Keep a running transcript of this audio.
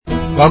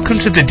Welcome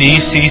to the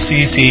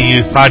DCCC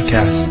Youth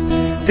Podcast.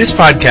 This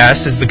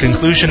podcast is the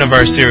conclusion of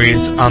our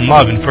series on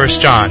love in 1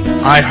 John,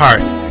 I Heart,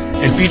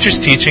 and features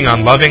teaching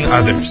on loving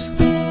others.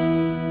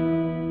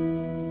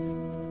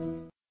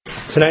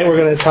 Tonight we're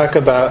going to talk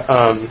about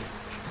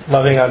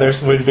loving others.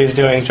 We've been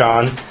doing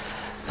John,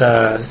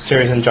 the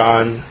series in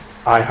John,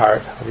 I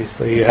Heart.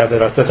 Obviously you have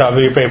it at the top of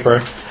your paper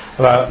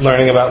about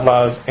learning about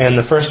love. And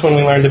the first one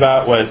we learned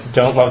about was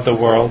don't love the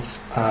world.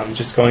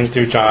 Just going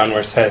through John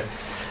where it said,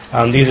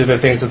 these are the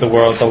things of the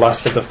world, the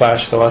lust of the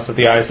flesh, the lust of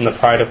the eyes, and the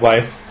pride of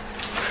life.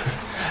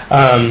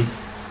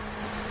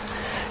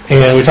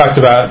 And we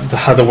talked about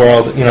how the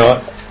world,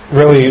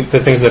 really the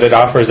things that it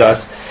offers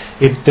us,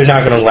 they're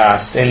not going to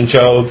last. In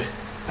Job,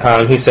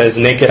 he says,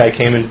 naked I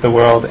came into the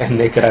world, and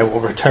naked I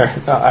will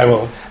return. I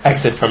will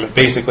exit from it,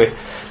 basically.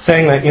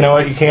 Saying that,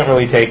 you can't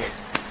really take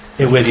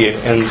it with you.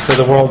 And so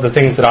the world, the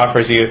things it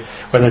offers you,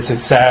 whether it's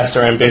success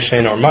or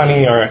ambition or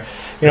money or,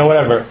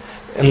 whatever,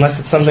 unless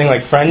it's something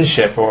like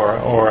friendship or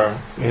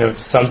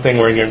something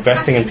where you're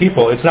investing in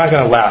people, it's not going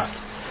to last.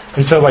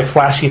 And so like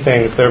flashy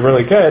things, they're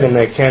really good and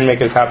they can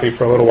make us happy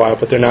for a little while,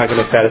 but they're not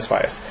going to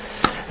satisfy us.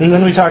 And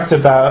then we talked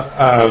about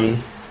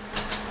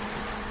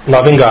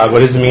loving God. What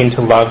does it mean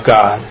to love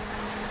God?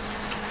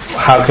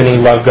 How can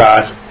you love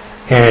God?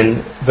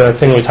 And the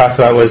thing we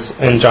talked about was,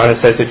 in John it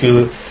says, if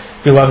you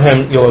love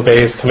Him, you'll obey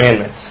His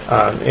commandments.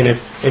 And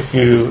if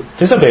you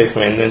disobey His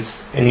commandments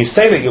and you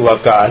say that you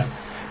love God,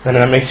 then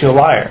that makes you a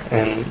liar.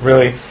 And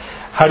really,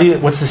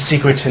 what's the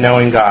secret to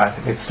knowing God?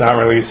 It's not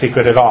really a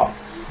secret at all.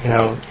 You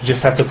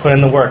just have to put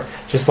in the work.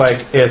 Just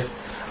like if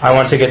I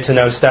want to get to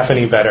know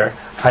Stephanie better,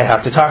 I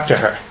have to talk to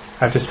her.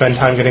 I have to spend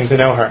time getting to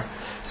know her.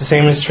 The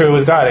same is true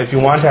with God. If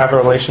you want to have a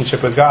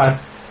relationship with God,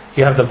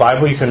 you have the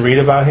Bible, you can read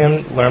about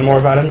Him, learn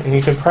more about Him, and you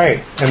can pray.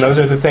 And those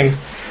are the things,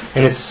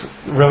 and it's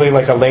really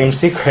like a lame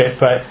secret,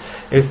 but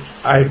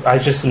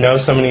I just known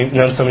so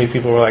many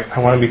people who are like,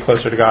 I want to be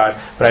closer to God,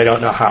 but I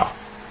don't know how.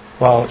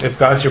 Well, if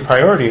God's your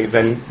priority,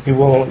 then you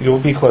will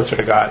be closer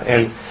to God.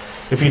 And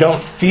if you don't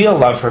feel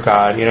love for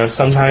God,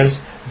 sometimes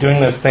doing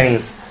those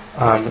things,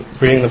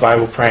 reading the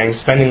Bible, praying,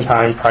 spending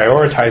time,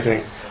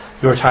 prioritizing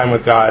your time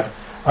with God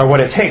are what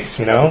it takes,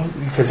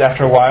 because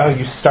after a while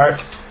you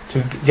start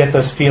to get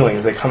those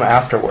feelings. They come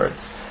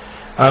afterwards.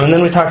 And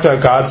then we talked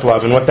about God's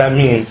love and what that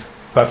means,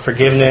 about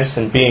forgiveness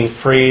and being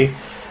free,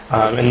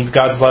 and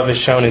God's love is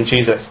shown in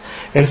Jesus.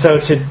 And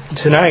so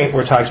tonight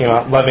we're talking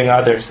about loving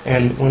others.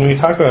 And when we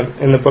talk about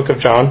in the book of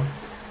John,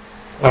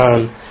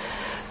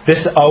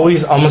 this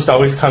almost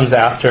always comes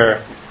after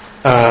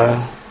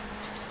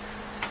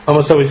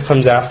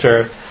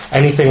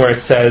anything where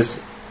it says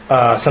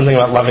something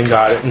about loving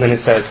God, and then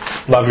it says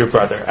love your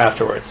brother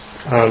afterwards.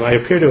 I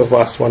appear to have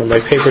lost one of my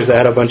papers that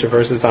had a bunch of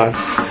verses on.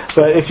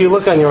 But if you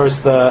look on yours,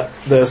 the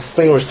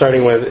thing we're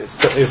starting with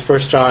is 1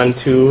 John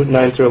 2,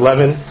 9 through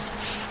 11.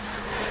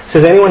 It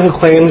says, anyone who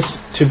claims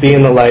to be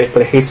in the light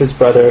but hates his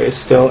brother is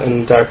still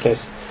in darkness.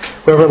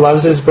 Whoever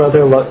loves his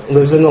brother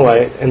lives in the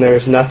light, and there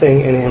is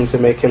nothing in him to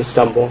make him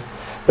stumble.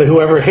 But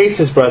whoever hates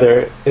his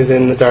brother is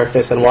in the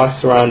darkness and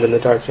walks around in the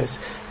darkness.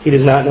 He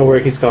does not know where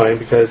he's going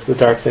because the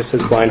darkness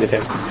has blinded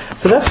him.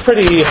 So that's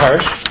pretty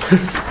harsh.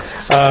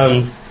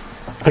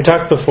 I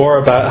talked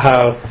before about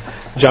how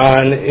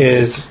John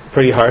is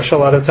pretty harsh a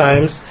lot of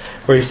times,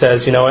 where he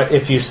says,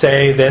 if you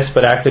say this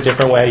but act a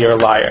different way, you're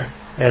a liar.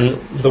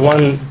 And the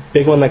one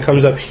big one that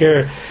comes up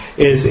here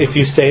is if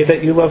you say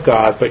that you love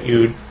God, but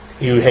you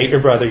hate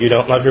your brother, you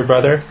don't love your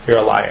brother, you're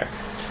a liar.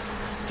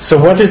 So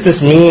what does this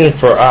mean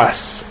for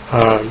us?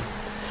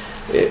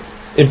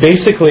 It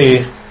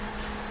basically,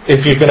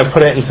 if you're going to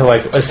put it into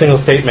like a single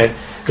statement,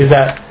 is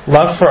that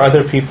love for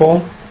other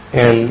people,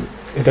 and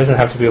it doesn't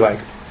have to be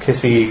like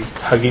kissy,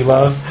 huggy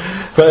love,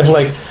 but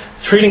like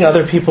treating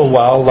other people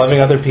well, loving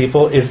other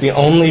people is the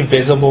only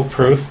visible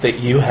proof that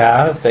you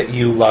have that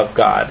you love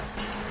God.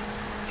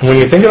 When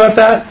you think about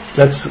that,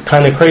 that's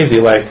kind of crazy.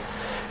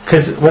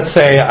 Because let's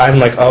say I'm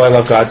like, I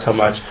love God so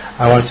much.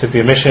 I want to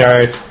be a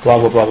missionary,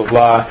 blah, blah, blah, blah,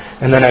 blah.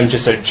 And then I'm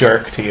just a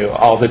jerk to you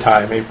all the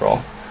time,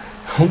 April.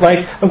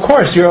 Of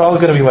course, you're all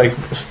going to be like,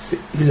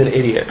 he's an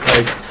idiot.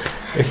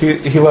 If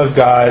he loves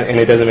God and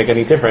it doesn't make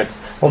any difference.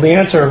 Well, the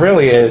answer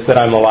really is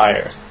that I'm a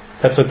liar.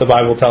 That's what the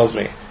Bible tells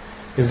me.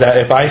 Is that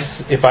if I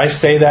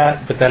say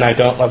that, but then I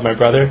don't love my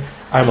brother,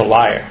 I'm a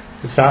liar.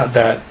 It's not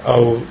that,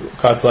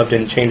 God's love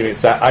didn't change me. It's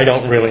that I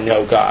don't really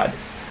know God.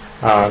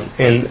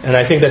 And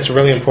I think that's a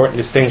really important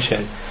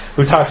distinction.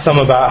 We talked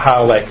some about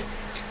how,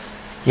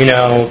 you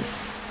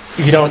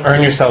don't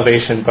earn your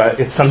salvation, but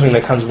it's something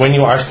that comes when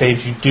you are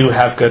saved, you do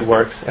have good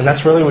works. And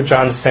that's really what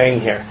John's saying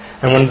here.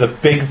 And one of the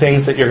big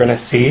things that you're going to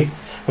see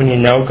when you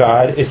know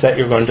God is that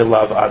you're going to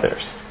love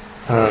others.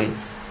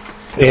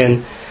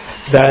 And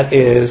that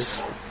is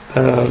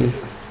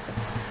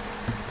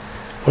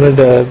one of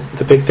the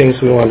big things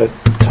we want to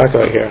talk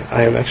about here.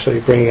 I am actually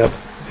bringing up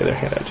the other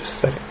hand out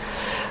just a second.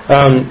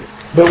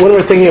 But when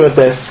we're thinking about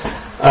this,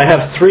 I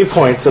have 3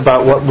 points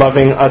about what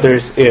loving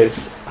others is.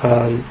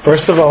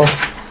 First of all,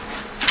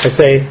 I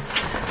say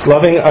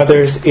loving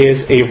others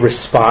is a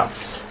response.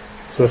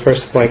 It's So the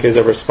first blank is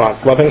a response.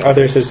 Loving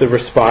others is a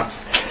response.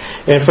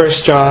 In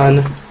 1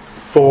 John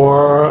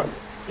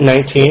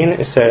 4:19,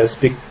 it says,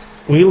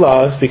 "We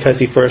love because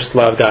He first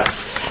loved us."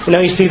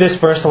 You see this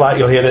verse a lot.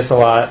 You'll hear this a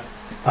lot.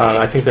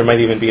 I think there might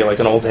even be like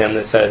an old hymn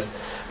that says,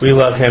 "We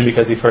love Him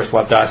because He first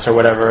loved us," or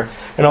whatever.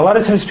 And a lot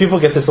of times people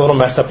get this a little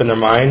messed up in their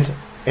mind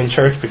in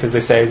church because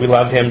they say, "We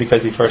love Him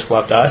because He first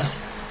loved us."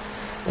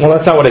 Well,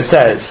 that's not what it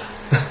says.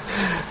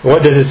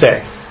 What does it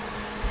say?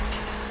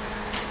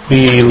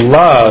 We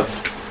love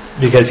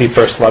because He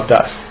first loved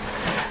us.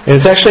 And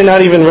it's actually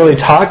not even really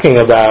talking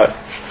about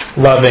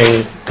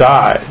loving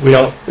God.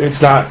 It's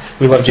not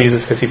we love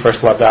Jesus because He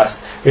first loved us.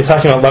 It's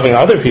talking about loving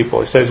other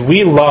people. It says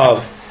we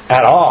love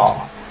at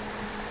all.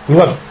 We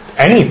love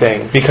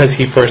anything because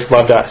He first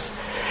loved us.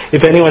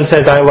 If anyone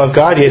says, "I love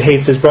God," yet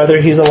hates his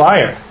brother, he's a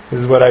liar.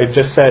 This is what I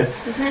just said.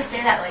 Doesn't it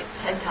say that like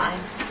 10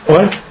 times?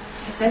 What?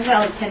 It says that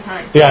like 10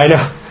 times. Yeah, I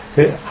know.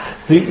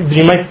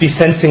 You might be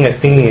sensing a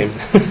theme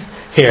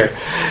here.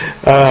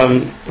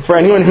 For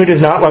anyone who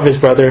does not love his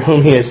brother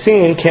whom he has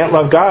seen can't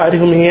love God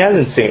whom he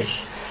hasn't seen.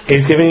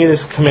 He's giving you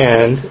this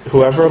command: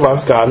 whoever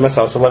loves God must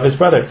also love his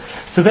brother.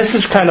 So this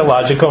is kind of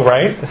logical,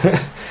 right?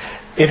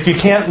 If you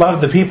can't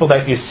love the people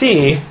that you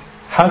see,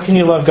 how can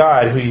you love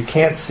God who you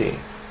can't see?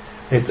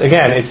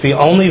 It's the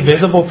only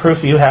visible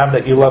proof you have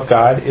that you love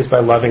God is by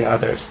loving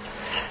others.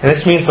 And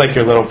this means like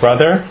your little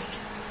brother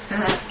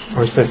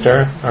or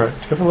sister, or do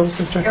you have a little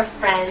sister? Your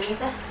friends.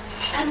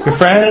 Your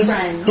friends,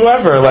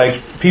 whoever, like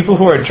people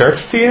who are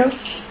jerks to you.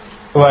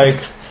 Like,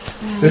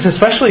 this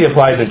especially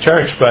applies in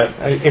church, but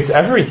it's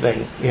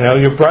everything.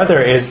 Your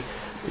brother is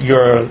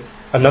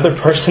another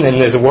person in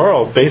this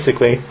world,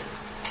 basically.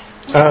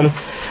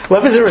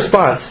 Love is a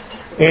response.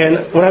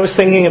 And when I was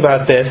thinking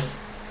about this,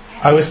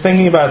 I was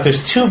thinking about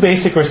there's two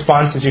basic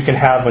responses you can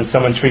have when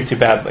someone treats you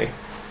badly.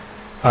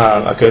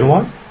 A good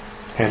one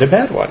and a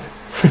bad one.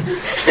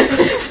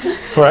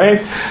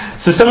 Right?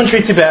 So someone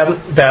treats you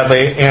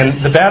badly, and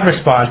the bad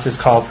response is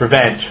called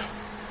revenge.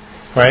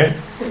 Right?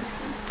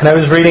 And I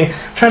was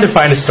trying to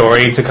find a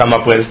story to come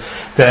up with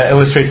that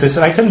illustrates this,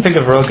 and I couldn't think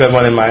of a real good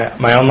one in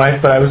my own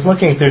life, but I was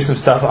looking through some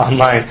stuff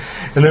online,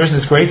 and there was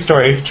this great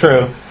story,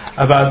 true,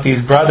 about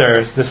these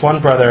brothers. This one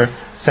brother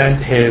sent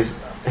his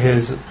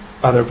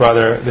other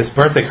brother this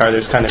birthday card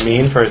that was kind of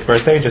mean for his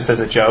birthday, just as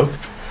a joke.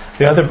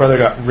 The other brother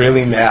got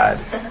really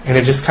mad, and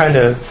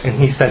and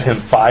he sent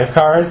him 5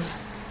 cards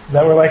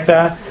that were like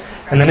that,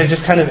 and then it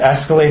just kind of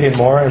escalated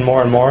more and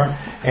more and more.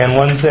 And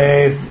one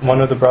day,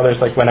 one of the brothers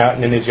went out,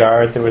 and in his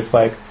yard there was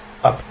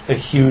a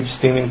huge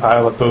steaming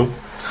pile of poop.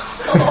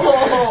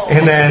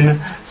 And then,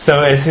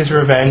 so as his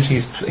revenge,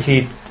 he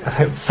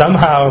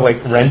somehow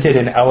rented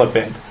an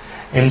elephant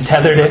and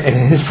tethered it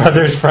in his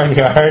brother's front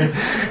yard.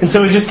 And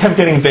so it just kept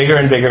getting bigger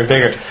and bigger and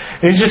bigger.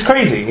 And it's just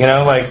crazy,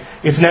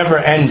 it's never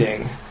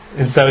ending.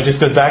 And so it just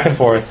goes back and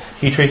forth.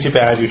 He treats you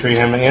bad, you treat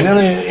him, and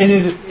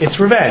it's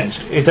revenge.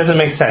 It doesn't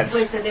make sense.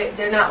 Wait, so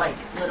they're not like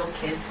little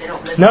kids? They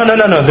don't live. No.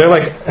 They're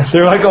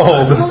like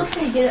old. Well,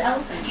 can you get an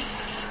elephant?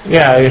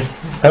 Yeah,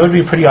 that would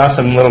be a pretty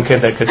awesome little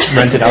kid that could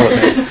rent an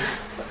elephant.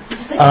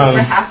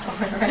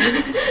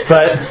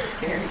 But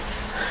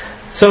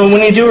so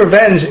when you do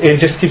revenge, it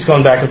just keeps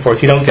going back and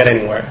forth. You don't get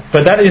anywhere.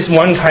 But that is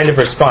one kind of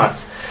response.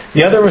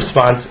 The other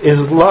response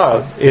is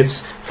love. It's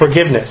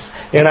forgiveness.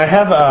 And I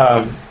have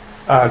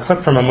a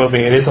clip from a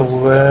movie. It is a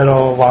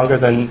little longer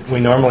than we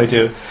normally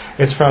do.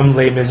 It's from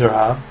Les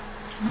Miserables.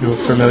 You're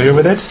familiar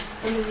with it?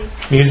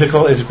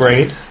 Musical is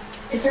great.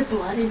 Is there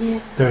blood in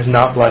it? There's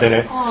not blood in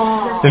it.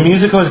 Aww. The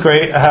musical is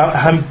great.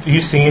 Have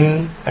you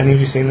seen? Any of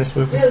you seen this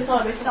movie? Yeah, we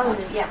saw it.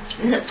 Yeah.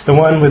 The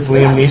one with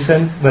Liam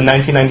Neeson, the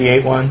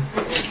 1998 one.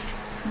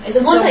 Is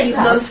the one that you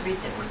have? Most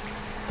recent one.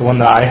 The one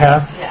that I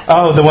have? Yeah.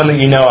 Oh, the one that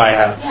you know I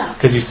have. Yeah.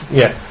 Because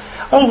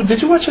Oh,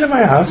 did you watch it at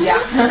my house?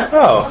 Yeah.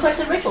 Oh. It's like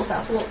the Rachel's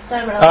house.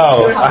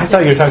 I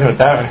thought you were talking about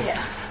that one.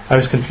 Yeah. I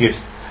was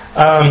confused.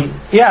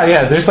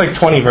 Yeah. There's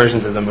 20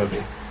 versions of the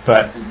movie,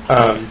 but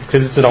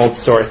because it's an old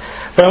story.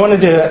 But I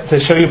wanted to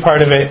show you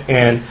part of it,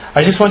 and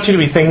I just want you to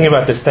be thinking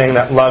about this thing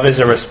that love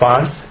is a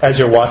response as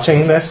you're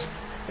watching this,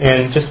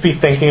 and just be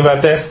thinking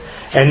about this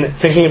and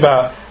thinking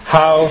about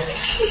how.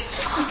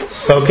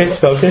 Focus.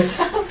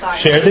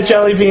 Share the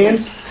jelly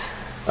beans.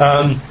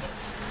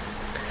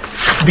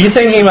 Be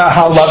thinking about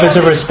how love is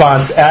a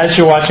response as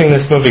you're watching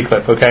this movie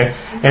clip, okay?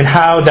 And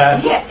how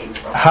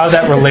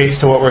that relates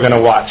to what we're going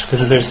to watch,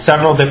 because there's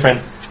several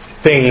different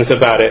things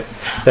about it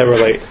that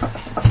relate.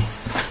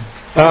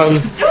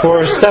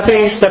 For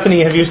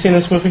Stephanie, have you seen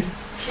this movie?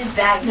 She's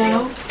bad.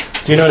 No.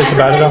 Do you know what it's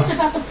about at all? It's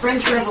about the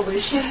French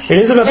Revolution. It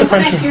is about the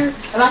French Revolution.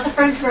 About the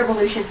French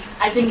Revolution,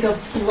 I think of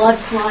blood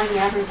flying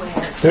everywhere.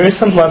 There is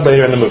some blood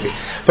later in the movie,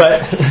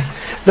 but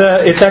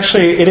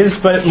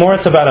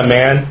it's about a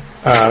man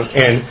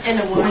And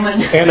a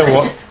woman.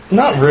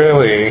 Not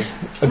really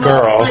a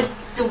girl.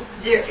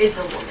 There is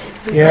a woman.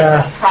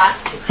 Yeah. Like a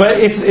prostitute. But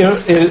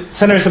it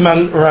centers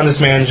around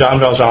this man, Jean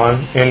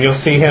Valjean, and you'll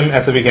see him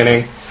at the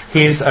beginning.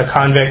 He's a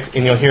convict,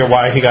 and you'll hear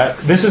why he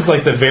got. This is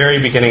the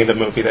very beginning of the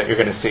movie that you're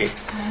going to see,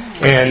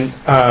 and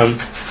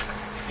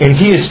And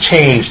he is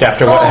changed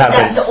after what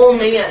happens. That's the old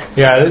man.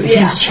 Yeah,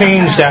 he's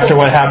changed after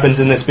what happens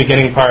in this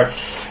beginning part.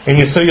 And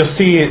so you'll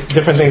see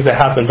different things that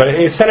happen. But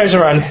it centers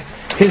around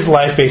his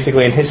life,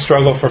 basically, and his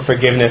struggle for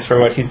forgiveness for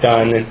what he's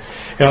done and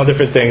all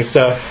different things.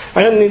 So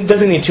it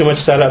doesn't need too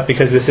much setup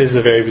because this is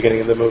the very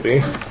beginning of the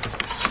movie.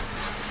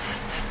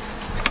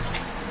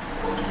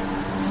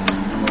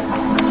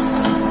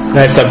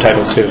 I have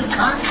subtitles, too. You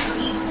can't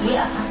sleep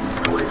here.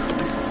 Why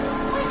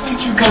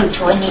don't you go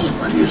to an inn?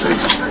 What do you think?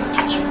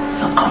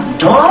 Knock on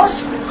doors?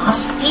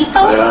 Ask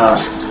people? I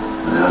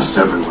asked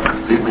everywhere.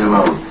 Leave me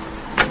alone.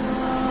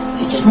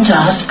 You didn't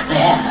ask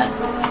there.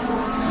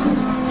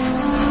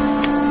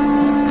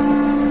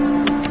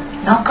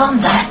 Knock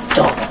on that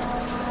door.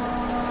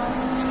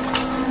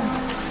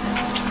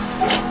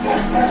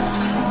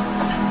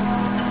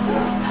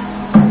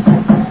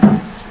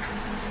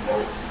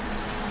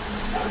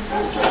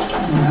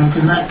 How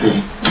can that be?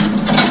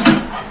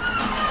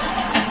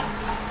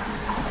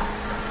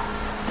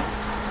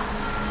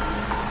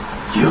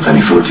 Do you have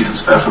any food you can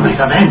spare for me?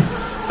 Come in.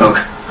 Look,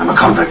 I'm a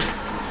convict.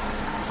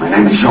 My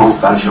name is Jean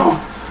Valjean.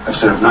 I've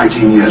served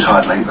 19 years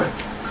hard labor.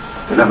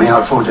 They let me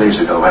out 4 days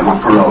ago. I'm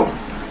on parole.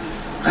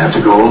 I have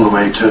to go all the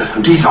way to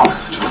Dijon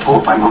to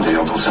report by Monday,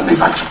 or they'll send me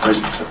back to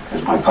prison.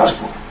 Here's my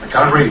passport. I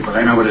can't read, but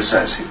I know what it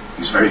says.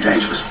 He's very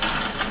dangerous.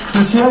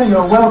 Monsieur,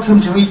 you're welcome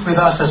to eat with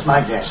us as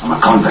my guest. I'm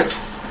a convict.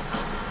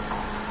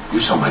 You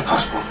saw my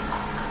passport.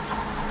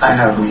 I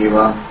know who you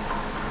are.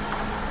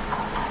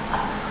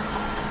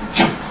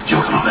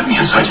 You're going to let me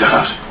inside your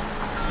house.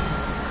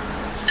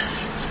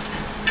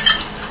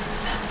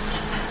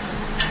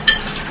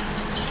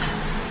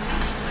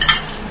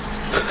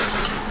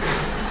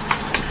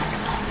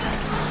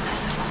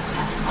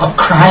 What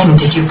crime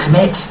did you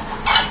commit?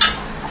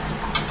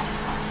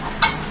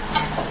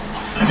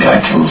 Maybe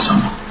I killed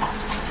someone.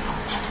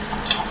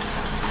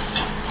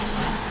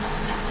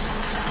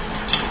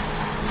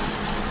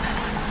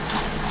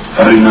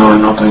 How do you know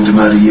I'm not going to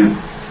murder you?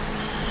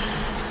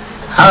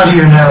 How do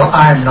you know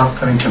I'm not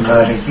going to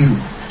murder you?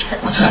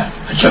 What's that?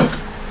 A joke?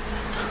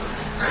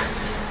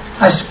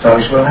 I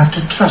suppose we'll have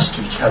to trust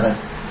each other.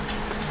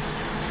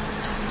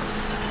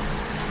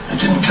 I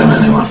didn't kill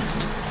anyone.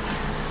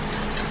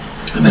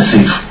 I'm a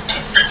thief.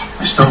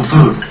 I stole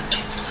food.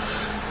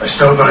 I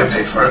stole what I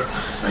paid for it.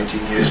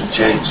 19 years in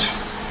chains.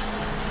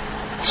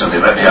 So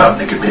they let me out and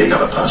they give me a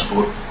yellow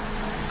passport.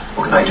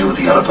 What can I do with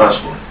the yellow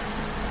passport?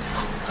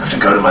 I have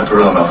to go to my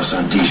parole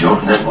officer in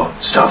Dijon and then what?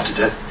 Starve to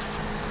death?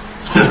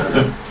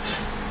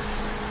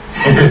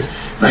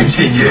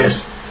 19 years.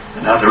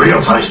 And now the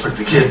real punishment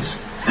begins.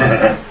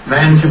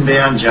 Man can be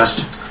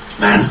unjust.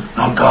 Man,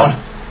 not God.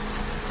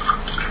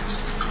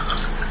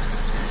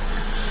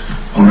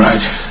 All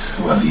right,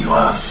 whoever you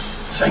are,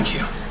 thank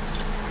you.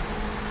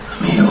 A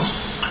meal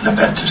and a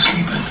bed to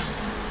sleep in.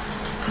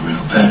 A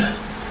real bed.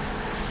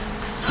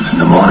 And in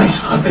the morning,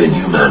 I'll be a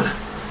new man.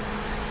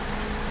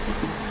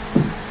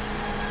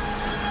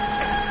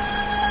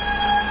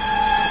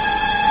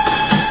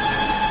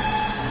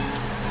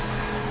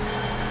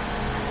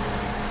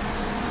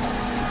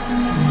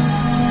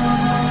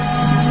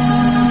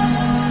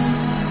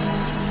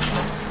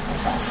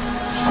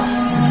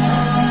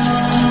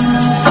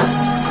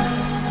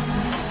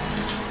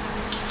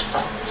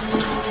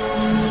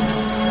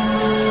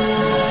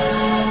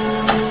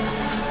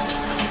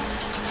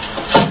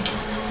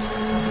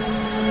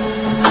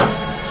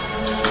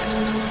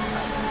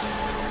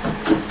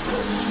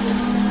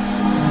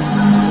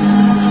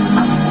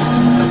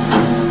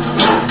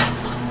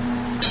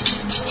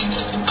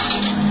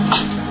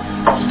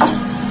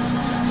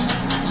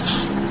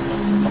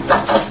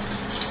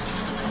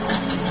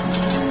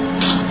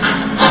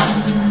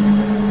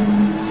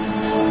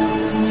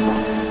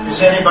 Is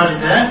anybody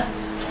there?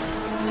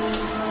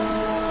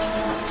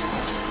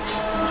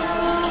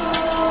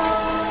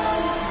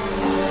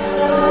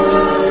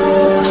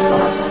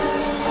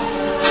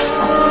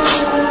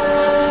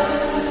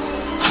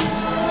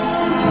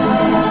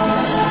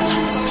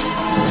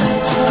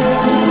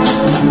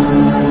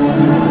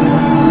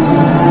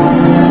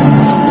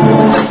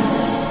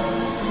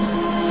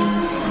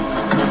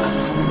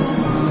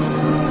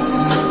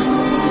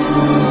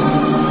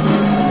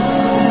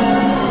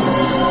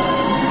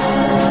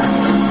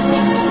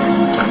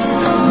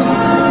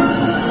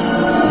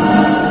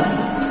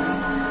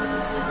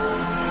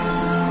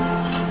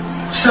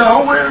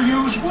 So we'll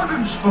use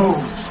wooden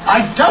spoons.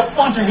 I don't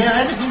want to hear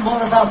anything more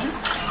about you.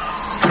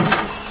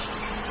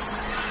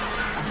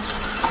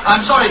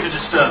 I'm sorry to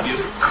disturb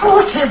you,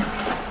 Caught him.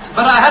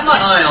 but I had my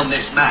eye on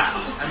this man.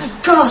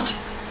 God.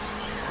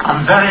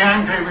 I'm very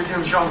angry with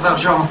you, Jean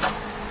Valjean.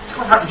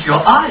 What happened to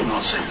your eye,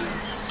 Monseigneur?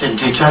 Didn't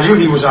he tell you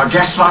he was our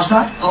guest last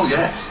night? Oh,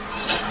 yes.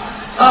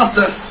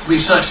 After we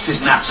searched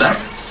his knapsack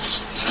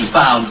and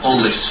found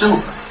all this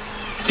silver,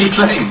 he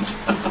claimed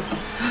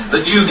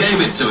that you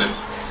gave it to him.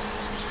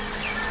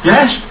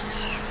 Yes.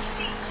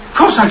 Of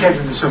course I gave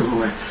him the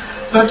silverware.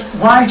 But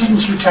why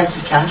didn't you take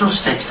the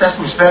candlesticks? That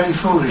was very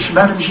foolish.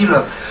 Madame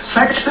Gillot,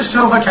 fetch the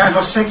silver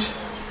candlesticks.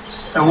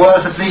 They're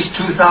worth at least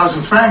 2,000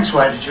 francs.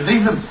 Why did you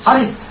leave them?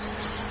 Hurry.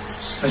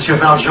 Monsieur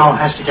Valjean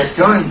has to get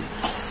going.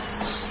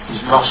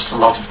 He's lost a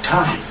lot of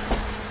time.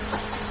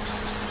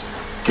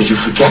 Did you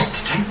forget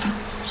to take them?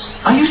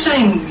 Are you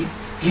saying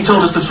he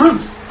told us the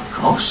truth? Of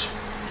course.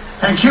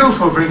 Thank you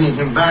for bringing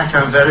him back.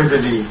 I'm very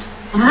relieved.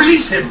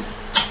 Release him.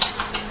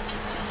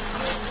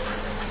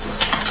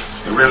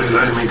 You're really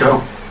letting me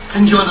go?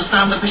 Didn't you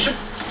understand the bishop?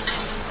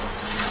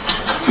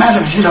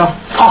 Madam, you don't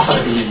offer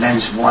these men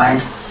some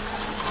wine.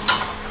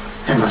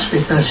 They must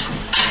be thirsty.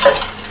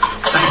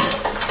 Thank you.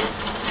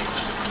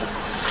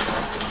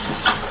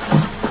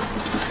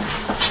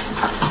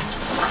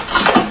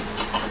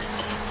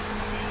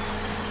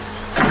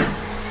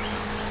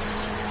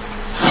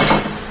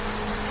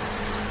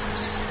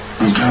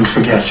 And don't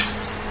forget.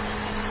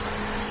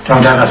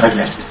 Don't ever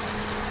forget.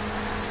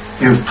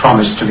 You've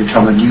promised to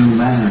become a new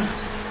man.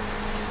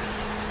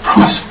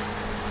 Promise?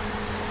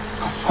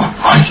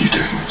 Why are you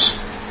doing this?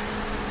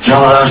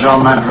 Jean Valjean,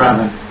 my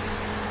brother,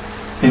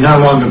 you no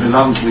longer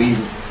belong to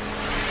evil.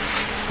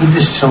 With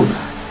this silver,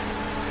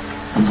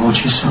 I bought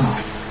your soul.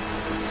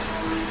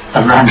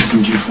 I've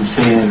ransomed you from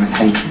fear and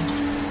hatred.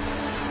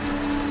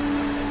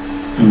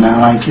 And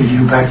now I give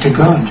you back to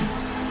God.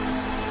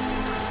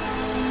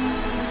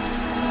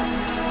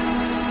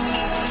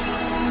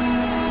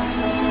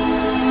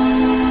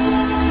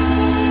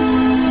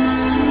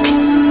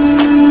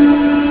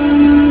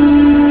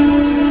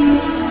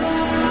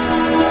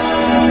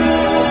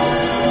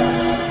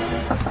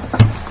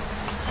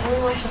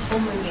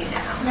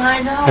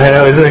 I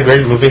know, isn't it a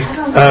great movie?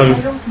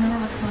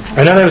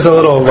 I know that was a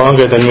little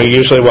longer than we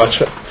usually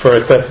watch for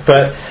a clip,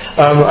 but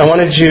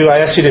I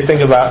asked you to think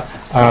about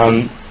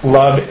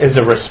love is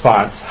a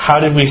response. How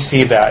did we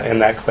see that in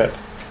that clip?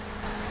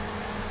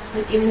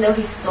 Like, even though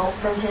he stole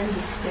from him,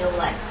 he still,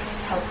 like,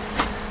 helps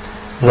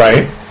him.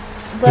 Right.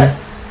 But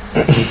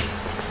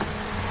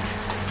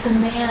the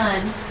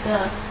man,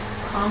 the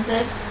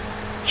convict...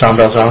 Jean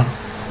Valjean?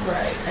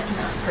 Right, I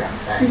cannot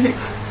pronounce that.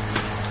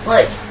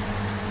 Like,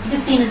 you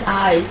can see in his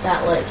eyes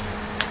that, like,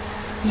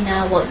 he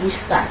now,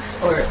 respects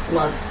or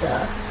loves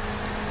the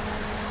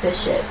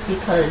bishop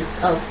because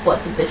of what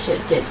the bishop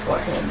did for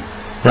him.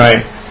 Right.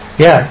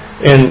 Yeah.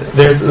 And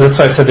that's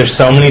why I said there's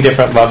so many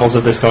different levels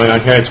of this going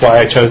on here. It's why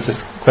I chose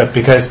this clip,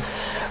 because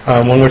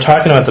when we're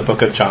talking about the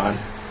book of John,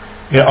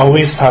 it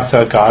always talks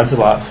about God's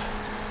love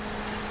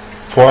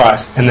for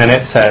us, and then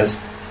it says,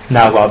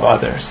 now love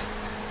others.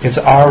 It's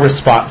our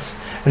response.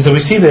 And so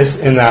we see this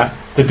in that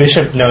the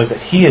bishop knows that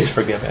he is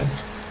forgiven.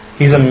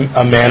 He's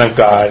a man of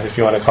God, if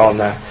you want to call him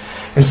that.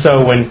 And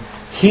so when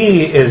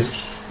he is,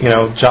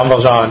 Jean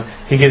Valjean,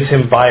 he gives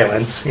him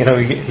violence,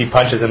 he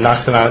punches him,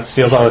 knocks him out,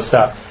 steals all his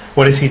stuff.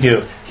 What does he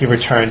do? He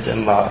returns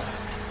in love.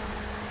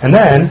 And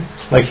then,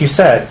 like you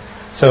said,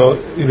 so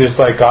there's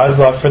like God's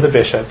love for the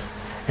bishop,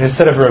 and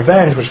instead of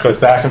revenge, which goes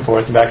back and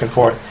forth,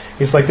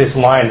 it's like this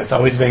line that's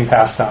always being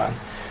passed on.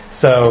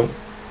 So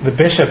the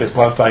bishop is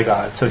loved by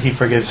God, so he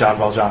forgives Jean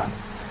Valjean,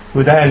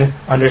 who then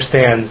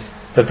understands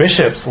the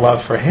bishop's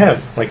love for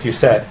him, like you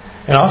said,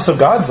 and also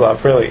God's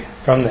love, really,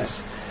 from this,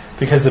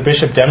 because the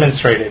bishop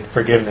demonstrated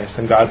forgiveness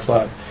and God's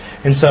love.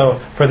 And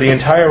so for the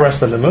entire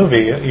rest of the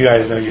movie, you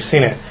guys know, you've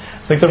seen it,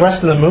 like the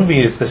rest of the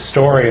movie is the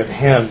story of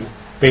him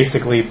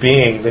basically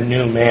being the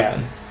new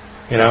man.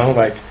 He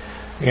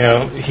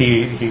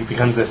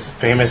becomes this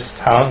famous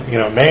town,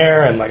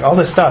 mayor, and like all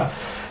this stuff.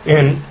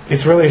 And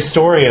it's really a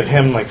story of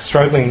him like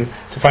struggling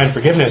to find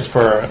forgiveness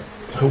for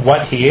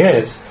what he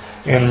is,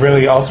 and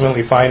really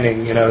ultimately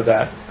finding,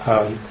 that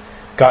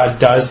God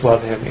does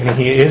love him and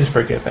he is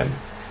forgiven.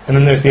 And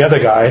then there's the other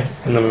guy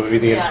in the movie,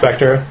 the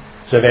inspector,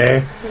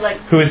 Javert,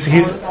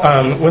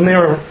 when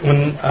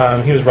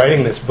he was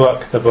writing this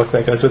book, the book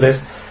that goes with this,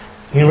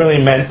 he really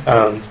meant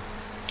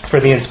for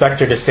the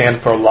inspector to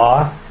stand for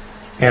law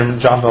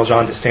and Jean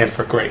Valjean to stand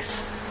for grace.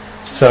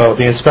 So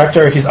the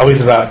inspector, he's always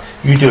about,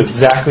 you do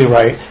exactly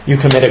right, you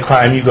commit a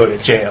crime, you go to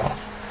jail.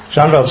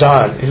 Jean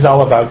Valjean is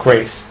all about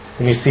grace.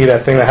 And you see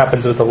that thing that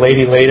happens with the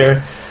lady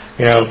later,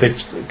 they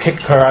kick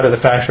her out of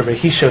the factory, but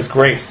he shows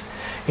grace.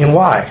 And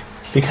why?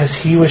 Because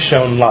he was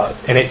shown love,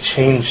 and it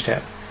changed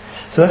him.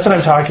 So that's what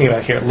I'm talking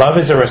about here. Love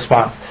is a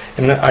response.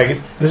 And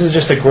this is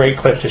just a great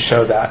clip to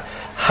show that.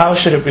 How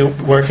should it be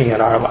working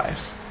in our lives?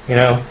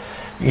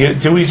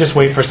 Do we just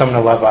wait for someone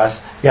to love us?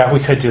 Yeah,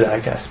 we could do that, I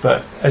guess.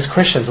 But as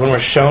Christians, when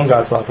we're shown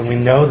God's love and we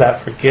know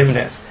that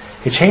forgiveness,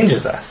 it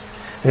changes us.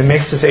 And it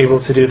makes us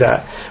able to do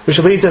that. Which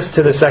leads us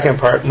to the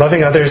second part.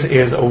 Loving others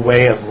is a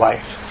way of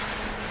life.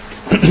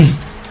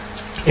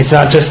 It's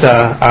not just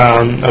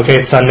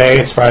it's Sunday,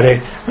 it's Friday,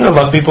 I'm going to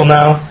love people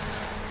now,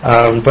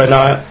 but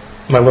not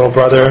my little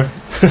brother,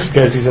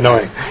 because he's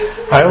annoying.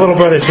 I have a little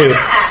brother too.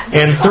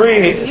 And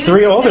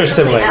three older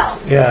siblings.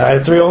 Yeah, I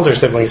have 3 older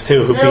siblings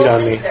too who beat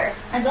on me.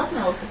 I love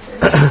my little sister.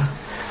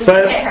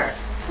 But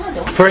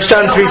 1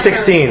 John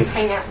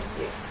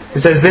 3:16,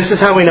 it says, this is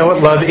how we know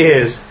what love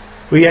is.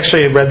 We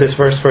actually read this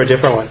verse for a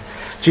different one.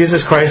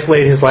 Jesus Christ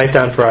laid his life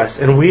down for us,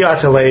 and we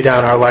ought to lay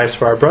down our lives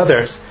for our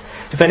brothers.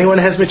 If anyone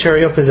has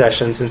material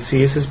possessions and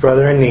sees his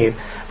brother in need,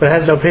 but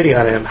has no pity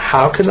on him,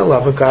 how can the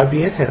love of God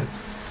be in him?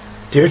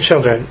 Dear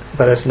children,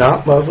 let us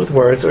not love with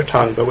words or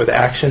tongue, but with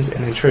actions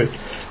and in truth.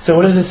 So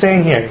what is it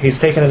saying here? He's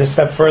taken it a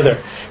step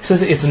further. He says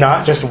it's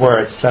not just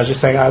words. It's not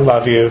just saying, I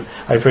love you,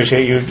 I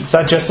appreciate you. It's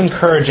not just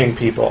encouraging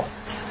people.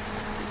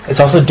 It's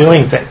also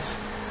doing things.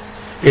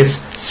 It's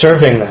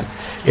serving them.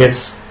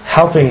 It's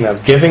helping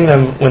them, giving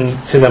them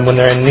to them when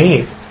they're in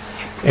need.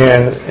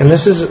 And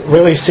this is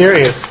really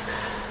serious.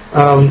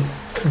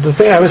 The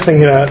thing I was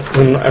thinking about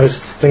when I was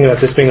thinking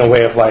about this being a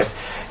way of life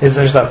is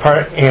there's that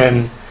part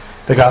in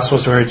the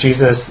Gospels where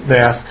they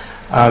ask,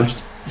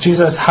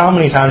 Jesus, how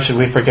many times should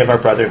we forgive our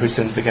brother who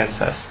sins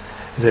against us?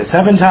 Is it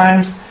 7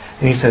 times?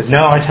 And he says,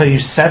 no, I tell you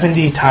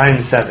 70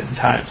 times 7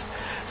 times.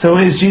 So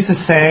is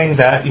Jesus saying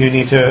that you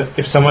need to,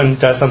 if someone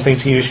does something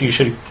to you, you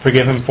should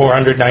forgive him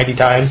 490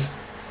 times?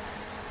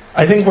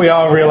 I think we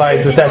all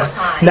realize that that's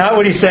not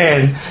what he's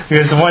saying,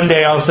 because one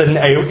day all of a sudden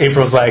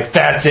April's like,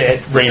 that's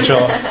it,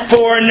 Rachel,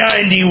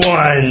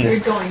 491. You're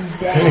going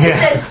dead. He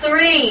said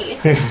 3.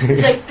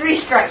 It's like 3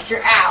 strikes,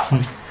 you're out.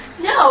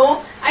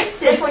 No, I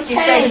said That's what you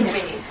said to 10.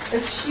 me.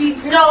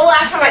 No,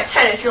 last time at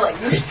tennis, you're like,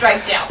 you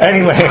strike down.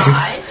 Anyway,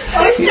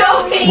 we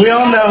we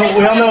all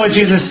know what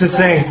Jesus is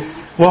saying.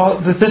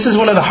 Well, this is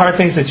one of the hard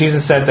things that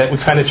Jesus said that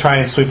we kind of try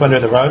and sweep under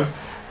the rug.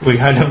 We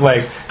kind of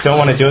like don't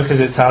want to do it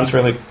because it sounds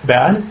really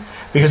bad.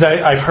 Because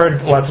I've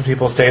heard lots of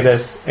people say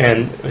this,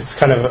 and it's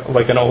kind of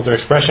like an older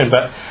expression,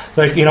 but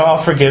like,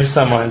 I'll forgive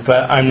someone,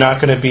 but I'm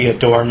not going to be a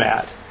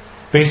doormat.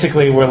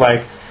 Basically, we're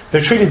like,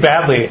 they're treated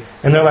badly,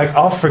 and they're like,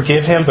 I'll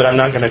forgive him, but I'm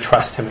not going to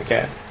trust him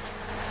again.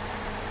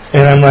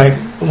 And I'm like,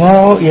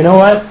 well, you know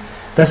what?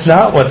 That's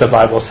not what the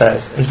Bible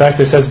says. In fact,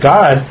 it says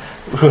God,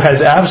 who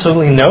has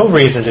absolutely no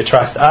reason to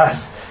trust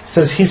us,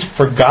 says He's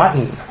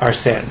forgotten our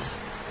sins.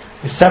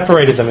 He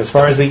separated them as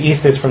far as the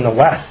east is from the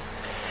west.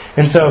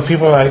 And so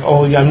people are like,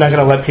 oh, I'm not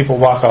going to let people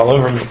walk all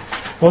over me.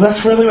 Well,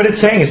 that's really what it's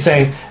saying. It's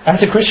saying,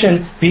 as a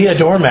Christian, be a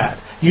doormat.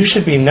 You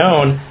should be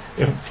known,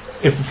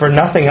 if for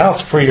nothing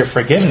else, for your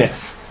forgiveness.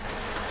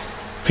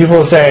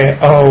 People say,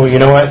 oh,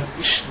 you know what?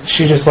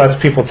 She just lets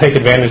people take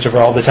advantage of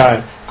her all the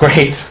time.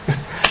 Great.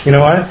 You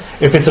know what?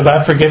 If it's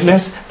about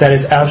forgiveness, that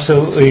is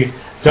absolutely...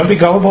 Don't be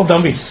gullible,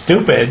 don't be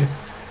stupid,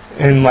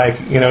 and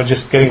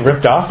just getting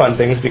ripped off on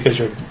things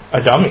because you're a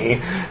dummy.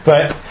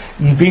 But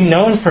be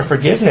known for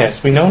forgiveness,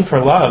 be known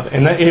for love.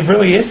 And it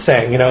really is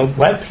saying,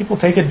 let people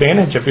take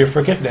advantage of your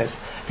forgiveness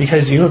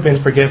because you have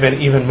been forgiven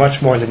even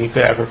much more than you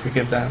could ever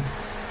forgive them.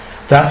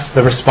 That's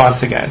the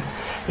response again.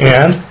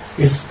 And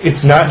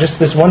it's not just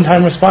this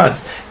one-time response.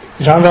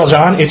 Jean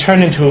Valjean, it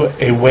turned into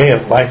a way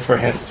of life for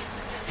him.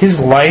 His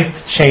life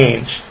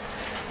changed.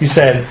 He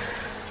said,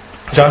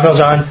 Jean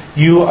Valjean,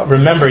 you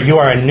remember, you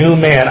are a new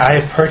man. I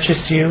have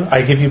purchased you.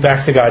 I give you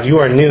back to God. You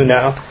are new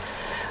now.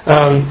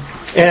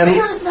 And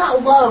It's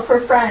not love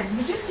for friends.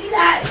 Did you see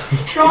that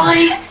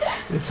drawing?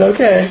 It's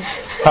okay.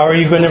 How are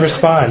you going to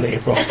respond,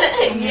 April?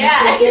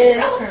 Yeah,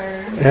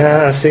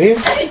 see?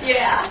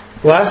 Yeah.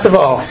 Last of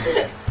all,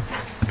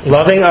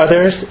 loving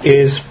others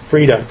is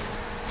freedom.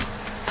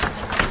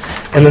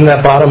 And then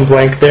that bottom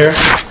blank there,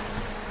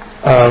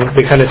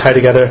 they kind of tie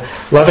together.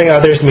 Loving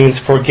others means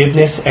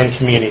forgiveness and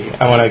community.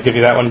 I want to give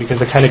you that one because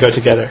they kind of go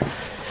together.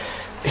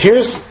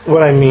 Here's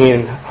what I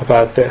mean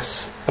about this.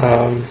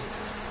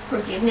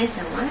 Forgiveness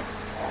and what?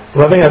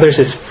 Loving others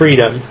is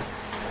freedom.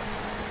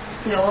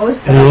 No, what was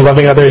that? And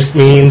loving others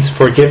means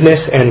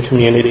forgiveness and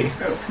community.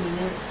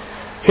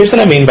 Here's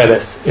what I mean by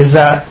this, is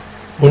that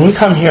when we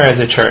come here as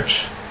a church,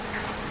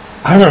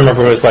 I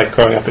remember what it was like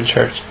growing up in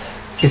church.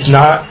 It's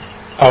not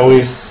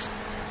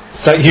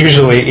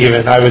usually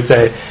even, I would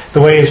say, the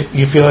way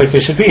you feel like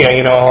it should be. A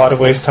lot of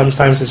ways,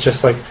 sometimes it's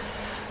just like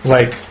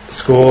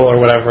school or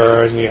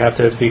whatever, and you have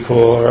to be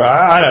cool, or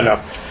I don't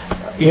know.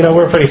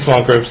 We're a pretty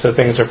small group, so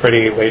things are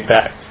pretty laid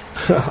back.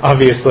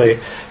 Obviously,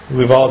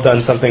 we've all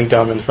done something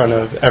dumb in front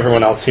of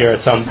everyone else here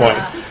at some point.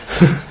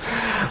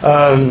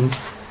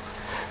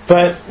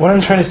 But what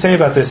I'm trying to say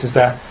about this is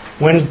that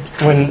when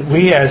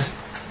we as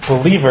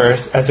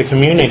believers, as a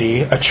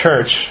community, a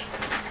church,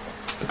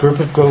 a group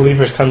of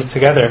believers comes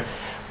together,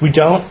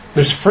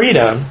 there's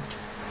freedom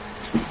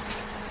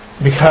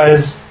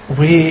because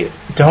we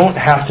don't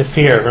have to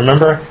fear.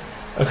 Remember,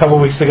 a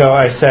couple weeks ago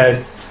I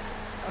said,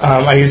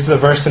 I used the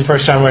verse in 1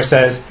 John where it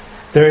says,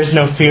 there is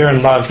no fear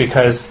in love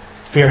because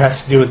fear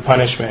has to do with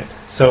punishment.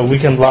 So we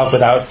can love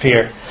without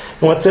fear.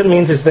 And what that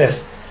means is this.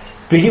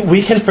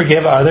 We can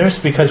forgive others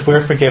because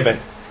we're forgiven.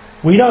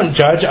 We don't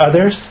judge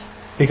others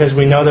because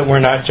we know that we're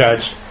not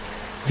judged.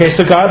 Okay,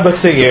 so God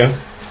looks at you,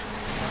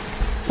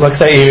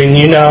 and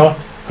you know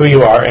who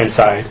you are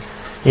inside.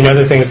 You know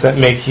the things that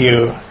make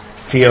you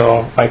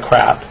feel like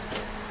crap.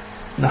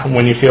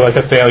 When you feel like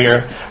a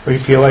failure, or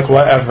you feel like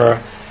whatever.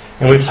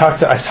 And I've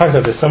talked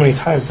about this so many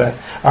times, that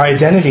our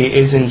identity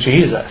is in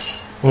Jesus.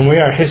 When we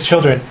are His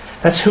children,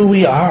 that's who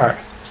we are.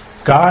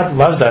 God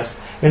loves us.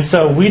 And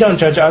so we don't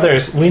judge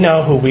others. We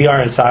know who we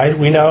are inside.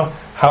 We know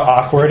how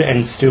awkward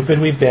and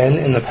stupid we've been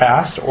in the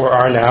past or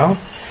are now.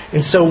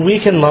 And so we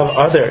can love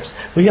others.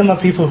 We can love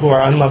people who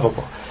are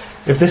unlovable.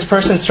 If this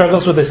person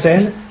struggles with a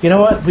sin, you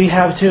know what? We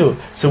have too.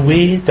 So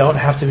we don't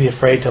have to be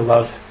afraid to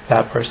love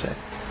that person.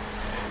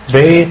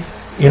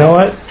 you know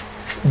what?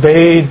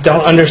 They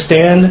don't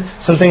understand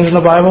some things in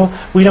the Bible.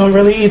 We don't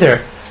really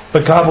either.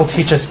 But God will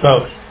teach us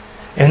both.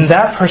 And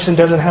that person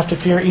doesn't have to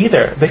fear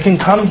either. They can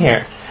come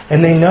here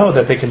and they know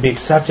that they can be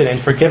accepted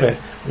and forgiven.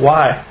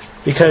 Why?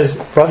 Because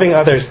loving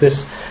others,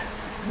 this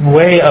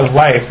way of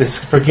life, this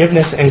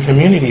forgiveness and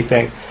community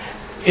thing,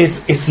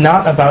 it's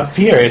not about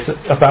fear. It's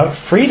about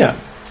freedom.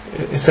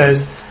 It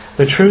says,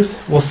 the truth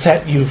will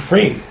set you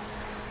free,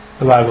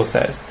 the Bible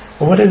says.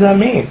 Well, what does that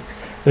mean?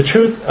 The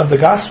truth of the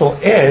gospel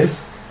is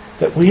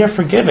that we are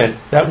forgiven,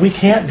 that we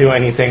can't do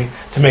anything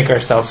to make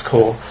ourselves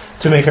cool,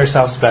 to make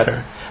ourselves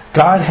better.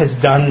 God has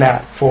done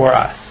that for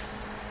us.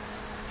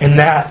 And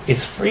that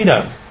is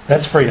freedom.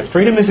 That's freedom.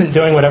 Freedom isn't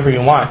doing whatever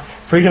you want.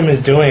 Freedom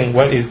is doing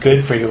what is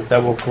good for you,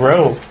 that will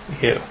grow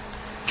you,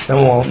 that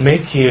will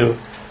make you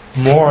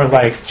more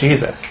like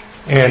Jesus.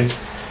 And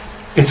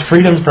it's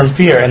freedom from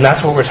fear, and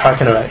that's what we're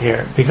talking about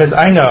here. Because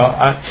I know,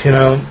 I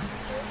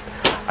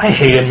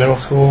hated middle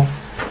school.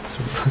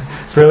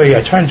 It's really,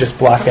 I try and just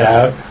block it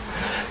out.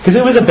 Because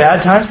it was a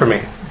bad time for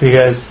me,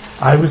 because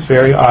I was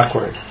very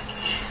awkward.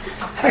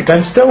 Heck,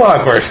 I'm still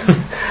awkward.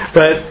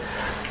 But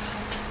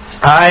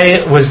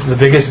I was the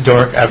biggest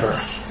dork ever.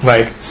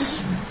 Like,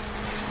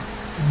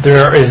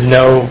 there is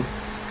no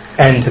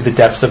end to the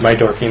depths of my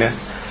dorkiness.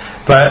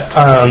 But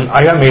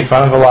I got made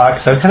fun of a lot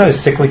because I was kind of a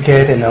sickly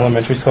kid in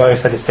elementary school. I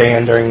always had to stay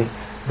in during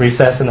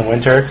recess in the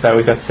winter because I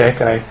always got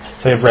sick. And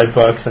so I read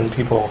books, and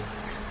people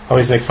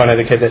always make fun of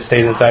the kid that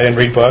stays inside and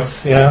read books,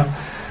 you know.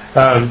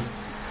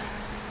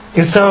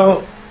 And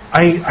so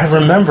I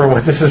remember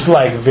what this is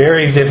like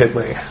very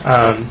vividly.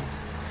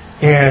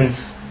 And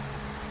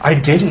I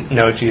didn't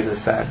know Jesus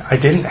then. I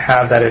didn't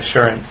have that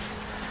assurance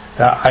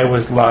that I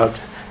was loved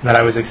and that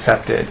I was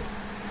accepted.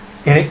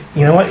 And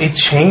you know what? It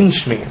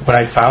changed me when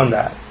I found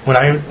that. When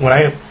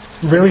I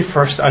really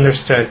first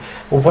understood,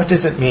 well, what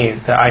does it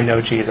mean that I know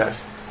Jesus?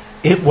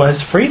 It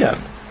was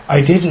freedom.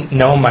 I didn't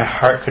know my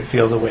heart could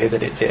feel the way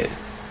that it did,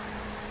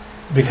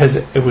 because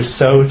it was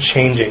so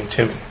changing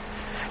to me.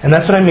 And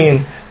that's what I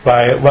mean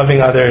by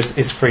loving others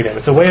is freedom.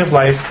 It's a way of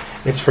life.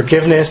 It's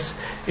forgiveness.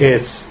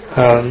 It's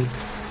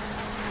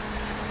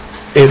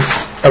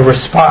a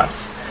response.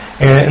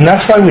 And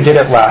that's why we did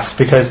it last,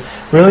 because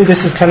really this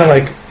is kind of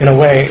like, in a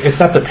way, it's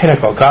not the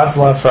pinnacle. God's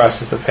love for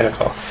us is the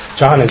pinnacle.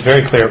 John is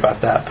very clear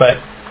about that.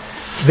 But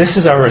this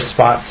is our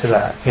response to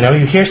that. You know,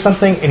 you hear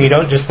something and you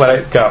don't just let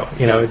it go.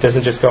 You know, it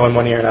doesn't just go in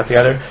one ear and out the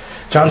other.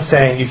 John's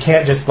saying you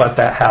can't just let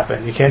that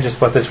happen. You can't just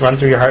let this run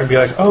through your heart and be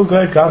like, oh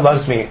good, God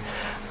loves me.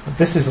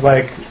 This is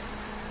like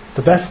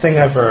the best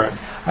thing ever.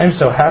 I'm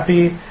so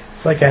happy.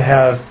 It's like I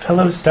have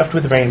pillows stuffed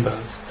with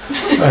rainbows.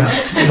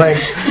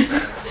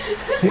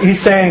 He's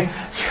saying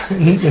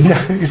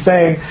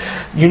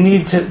there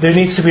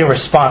needs to be a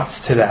response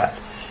to that.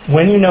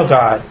 When you know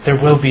God, there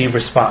will be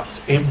response.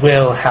 It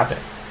will happen.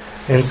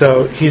 And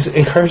so he's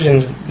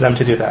encouraging them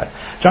to do that.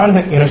 John,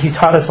 he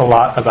taught us a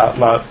lot about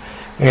love.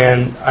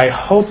 And I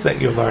hope that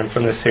you've learned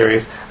from this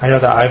series. I know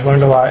that I've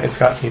learned a lot. It's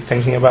got me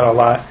thinking about a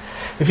lot.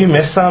 If you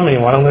missed some and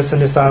you want to listen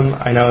to some,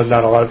 I know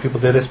not a lot of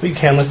people do this, but you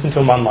can listen to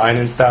them online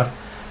and stuff.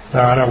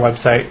 They're on our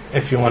website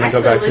if you want to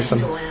go back to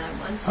some.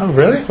 Oh,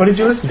 really? What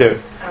did you listen to?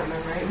 I don't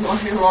remember. It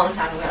was a long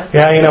time ago.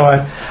 Yeah, you know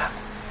what?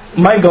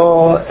 My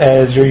goal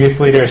as your youth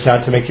leader is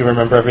not to make you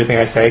remember everything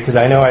I say, because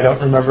I know I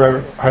don't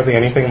remember hardly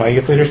anything my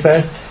youth leader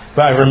said,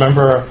 but I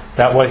remember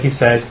that what he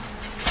said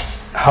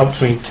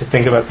helped me to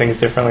think about things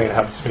differently and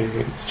helps me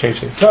to change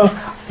things. So,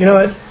 you know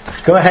what?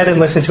 Go ahead and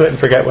listen to it and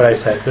forget what I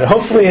said. But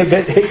hopefully it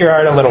hit your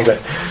heart a little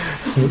bit.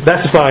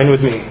 That's fine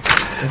with me.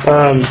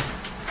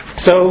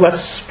 So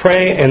let's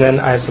pray, and then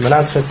I have some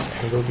announcements,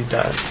 and we'll be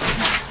done.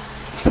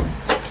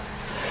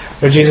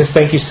 Lord Jesus,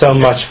 thank you so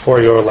much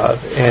for your love,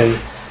 and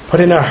put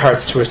in our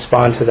hearts to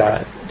respond to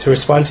that, to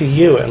respond to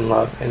you in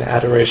love and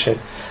adoration,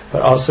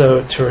 but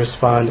also to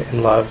respond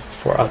in love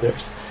for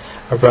others,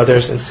 our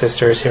brothers and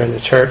sisters here in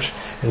the church,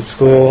 in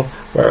school,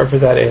 wherever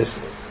that is.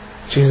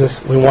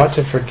 Jesus, we want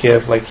to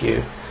forgive like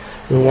you.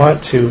 We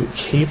want to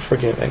keep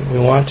forgiving. We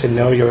want to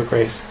know your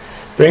grace.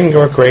 Bring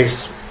your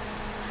grace,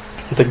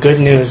 the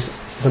good news,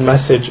 the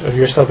message of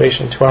your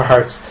salvation to our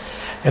hearts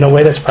in a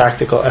way that's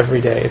practical every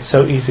day. It's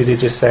so easy to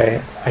just say,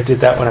 I did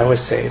that when I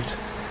was saved,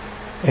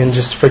 and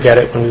just forget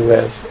it when we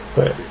live.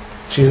 But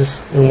Jesus,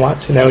 we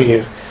want to know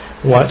you.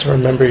 We want to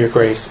remember your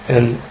grace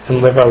and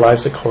live our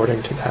lives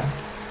according to that.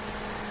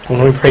 And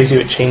when we praise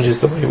you, it changes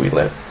the way we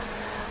live.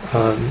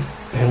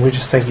 And we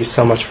just thank you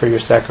so much for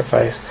your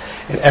sacrifice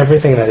and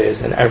everything that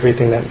is and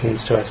everything that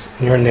means to us.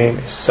 And your name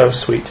is so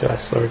sweet to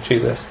us, Lord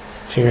Jesus.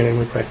 To your name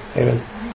we pray. Amen.